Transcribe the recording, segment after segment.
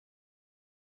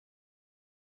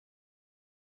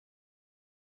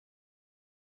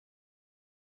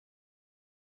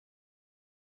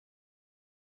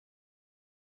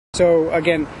So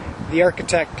again, the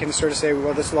architect can sort of say,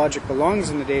 well, this logic belongs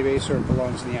in the database or it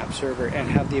belongs in the app server, and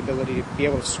have the ability to be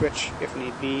able to switch if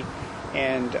need be.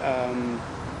 And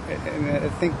I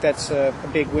think that's a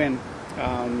big win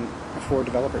for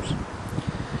developers.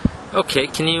 Okay,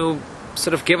 can you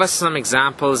sort of give us some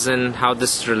examples in how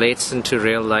this relates into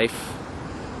real life?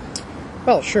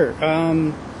 Well, sure.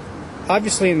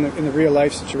 Obviously, in the real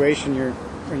life situation,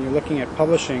 when you're looking at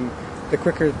publishing, the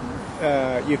quicker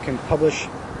you can publish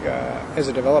as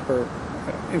a developer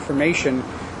information,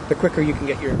 the quicker you can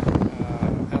get your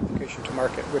application to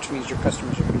market, which means your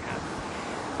customers are going to be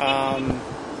happy.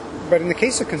 But in the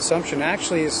case of consumption,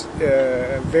 actually is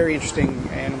a very interesting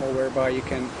animal whereby you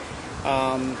can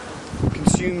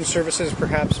consume services.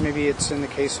 Perhaps maybe it's in the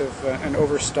case of an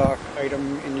overstock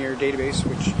item in your database,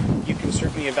 which you can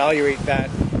certainly evaluate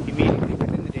that immediately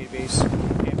within the database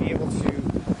and be able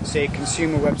to, say,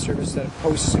 consume a web service that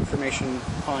posts information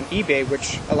on eBay,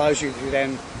 which allows you to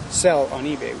then sell on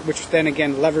eBay, which then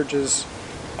again leverages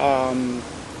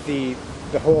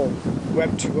the whole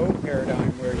Web 2.0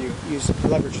 paradigm, where you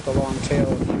leverage the long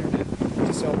tail of the internet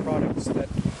to sell products that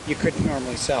you couldn't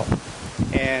normally sell.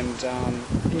 And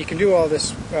you can do all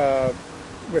this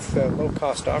with a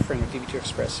low-cost offering with DB2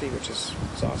 Express C, which is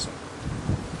awesome.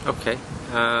 Okay.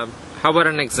 How about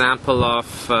an example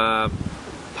of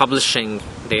publishing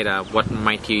data? What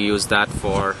might you use that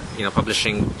for?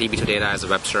 Publishing DB2 data as a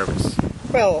web service.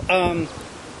 Well,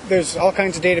 there's all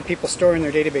kinds of data people store in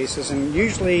their databases, and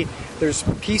usually there's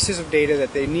pieces of data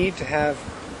that they need to have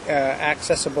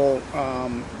accessible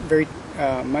very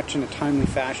much in a timely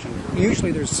fashion.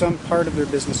 Usually there's some part of their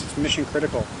business that's mission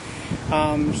critical.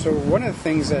 So one of the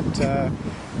things that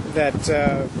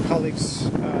colleagues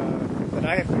that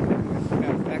I have been working with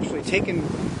have actually taken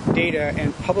data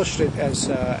and published it as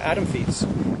Atom feeds.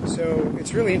 So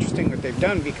it's really interesting what they've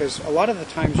done, because a lot of the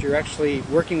times you're actually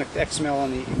working with XML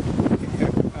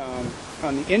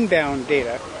on the inbound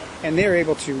data, and they're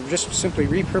able to just simply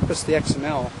repurpose the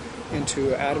XML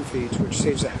into Atom feeds, which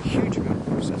saves a huge amount of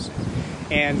processing.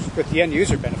 And with the end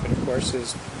user benefit, of course,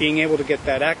 is being able to get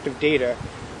that active data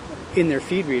in their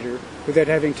feed reader without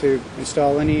having to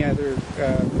install any other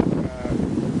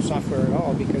software at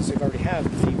all, because they've already have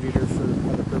the feed reader for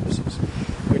other purposes,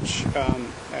 which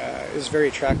is very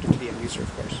attractive to the end user,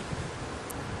 of course.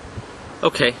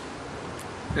 Okay.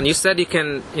 And you said you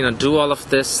can, do all of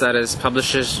this, that is,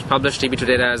 publish DB2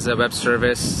 data as a web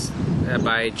service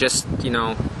by just,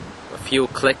 a few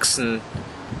clicks and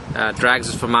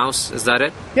drags of a mouse. Is that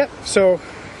it? Yep. So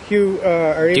you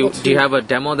are able to. Do you have a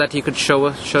demo that you could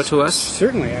show to us?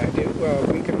 Certainly, I do.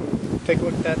 We can take a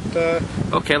look at that.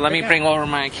 Okay. Let me bring over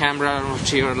my camera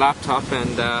to your laptop,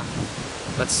 and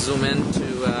let's zoom in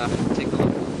to take a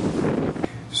look.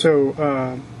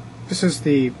 So this is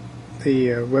the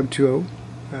Web 2.0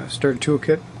 Starter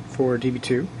Toolkit for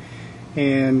DB2,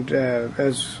 and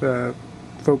as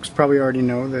folks probably already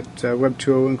know, that Web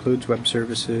 2.0 includes web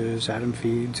services, Atom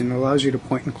feeds, and allows you to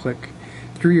point and click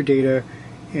through your data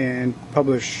and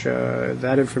publish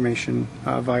that information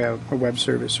via a web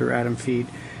service or Atom feed.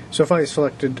 So if I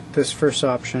selected this first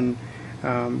option,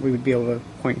 we would be able to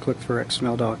point and click through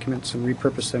XML documents and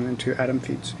repurpose them into Atom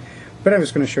feeds. But I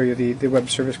was going to show you the web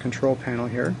service control panel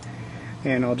here,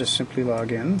 and I'll just simply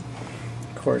log in.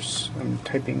 Of course, I'm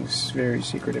typing very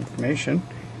secret information.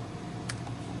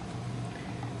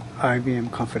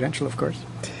 IBM confidential, of course.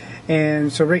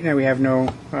 And so right now we have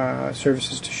no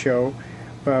services to show,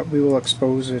 but we will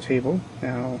expose a table.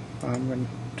 Now I'm going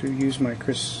to use my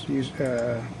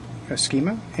a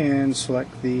schema and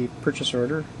select the purchase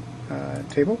order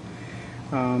table.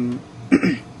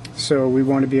 So we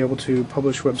want to be able to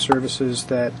publish web services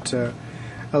that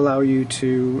allow you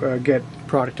to get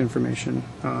product information,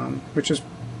 which is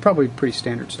probably pretty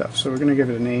standard stuff. So we're going to give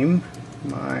it a name,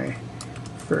 my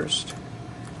first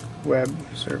web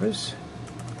service,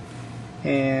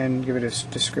 and give it a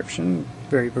description,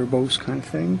 very verbose kind of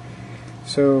thing.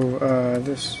 So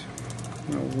this,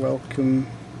 welcome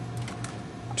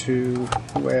to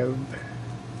Web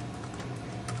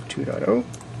 2.0.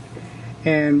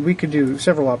 And we could do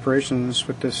several operations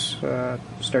with this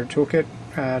Starter Toolkit: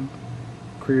 add,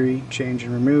 query, change,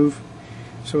 and remove.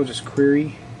 So we'll just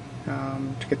query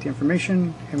to get the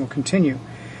information, and we'll continue.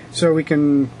 So we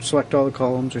can select all the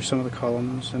columns or some of the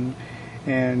columns, and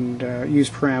use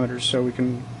parameters. So we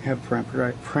can have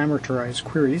parameterized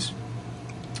queries.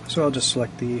 So I'll just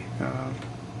select the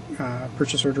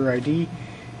purchase order ID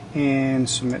and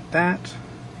submit that,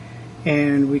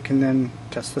 and we can then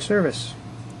test the service.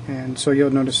 And so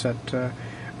you'll notice that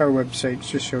our website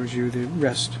just shows you the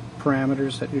REST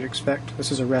parameters that you'd expect.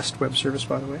 This is a REST web service,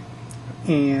 by the way.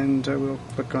 and we'll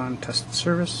click on Test the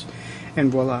Service,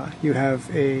 and voila, you have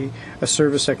a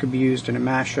service that could be used in a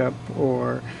mashup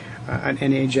or an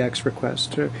AJAX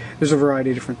request. There's a variety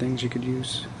of different things you could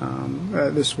use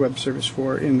this web service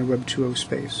for in the Web 2.0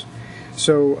 space.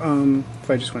 So if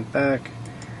I just went back,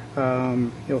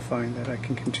 you'll find that I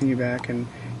can continue back and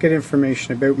get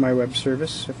information about my web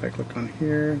service. If I click on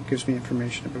here, it gives me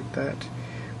information about that.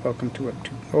 Welcome to Web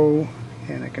 2.0,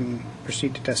 and I can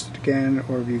proceed to test it again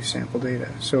or view sample data.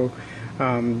 So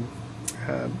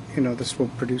this will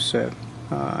produce an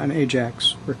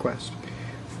AJAX request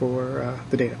for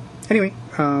the data. Anyway,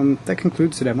 that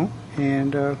concludes the demo,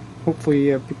 and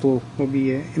hopefully people will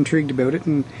be intrigued about it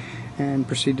and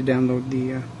proceed to download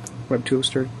the Web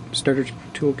 2.0 Starter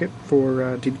Toolkit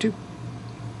for DB2.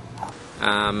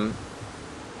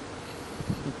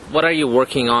 What are you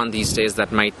working on these days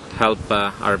that might help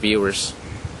our viewers?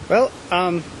 Well,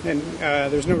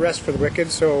 there's no rest for the wicked,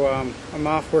 so I'm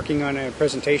off working on a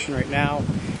presentation right now.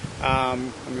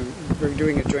 We're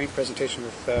doing a joint presentation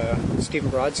with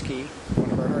Stephen Brodsky,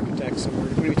 one of our architects, and we're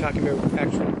going to be talking about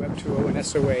actually Web 2.0 and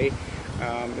SOA.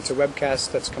 It's a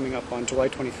webcast that's coming up on July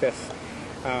 25th.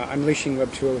 Unleashing Web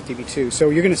 2.0 with DB2. So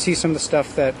you're going to see some of the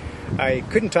stuff that I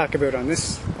couldn't talk about on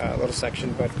this little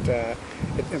section, but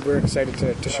we're excited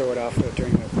to show it off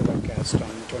during the webcast on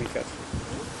the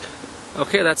 25th.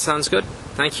 Okay, that sounds good.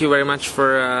 Thank you very much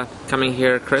for coming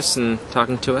here, Chris, and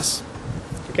talking to us.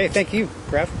 Okay, thank you,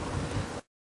 Rav.